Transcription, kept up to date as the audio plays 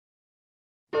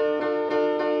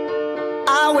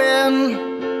I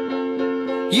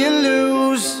win, you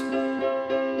lose.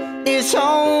 It's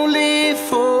only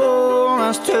for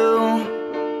us two.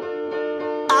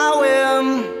 I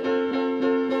win,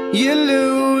 you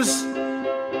lose.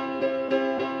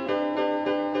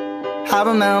 I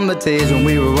remember days when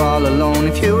we were all alone.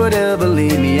 If you would ever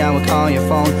leave me, I would call your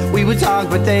phone. We would talk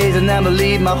for days and never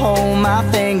leave my home. I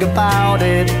think about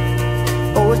it,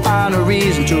 always find a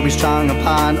reason to be strong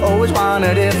apart. Always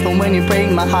wondered if, and when you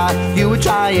break my heart, you would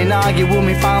try and argue with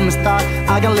me from the start.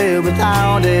 I can live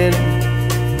without it.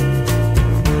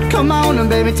 Come on and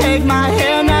baby, take my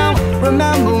hand now.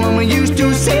 Remember when we used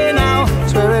to say now,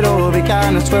 swear it all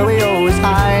began, I swear we always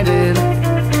hide it.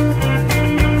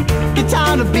 Get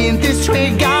tired of being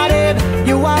disregarded.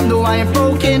 You wonder why I'm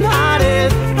broken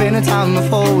hearted. Been a time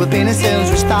before, we've been here since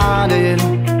we started.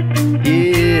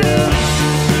 Yeah.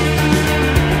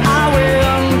 I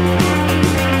win,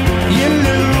 you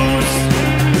lose.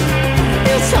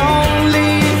 It's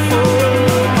only for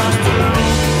us two.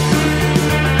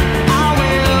 I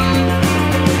win,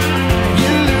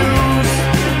 you lose.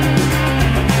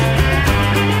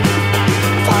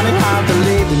 Finding hard to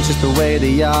live in just the way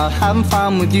they are. Having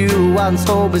fun with you, I'm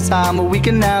so bizarre. But we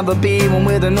can never be one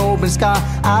with an open sky.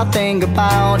 I think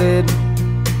about it,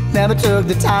 never took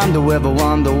the time to ever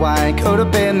wonder why. Could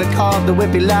have been the cause that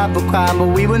we'd be laugh or cry, but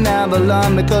we would never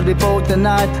learn because we both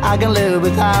denied. I can live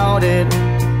without it.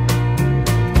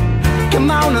 Come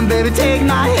on and baby, take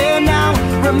my hand now.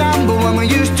 Remember when we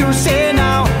used to say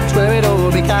now, swear it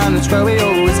all began, it's where we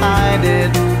always hide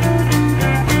it.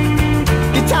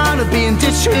 Get tired of being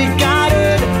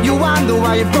disregarded. You wonder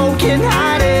why you're broken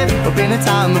hearted. We've been a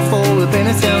time before, we've been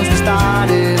here since we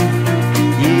started.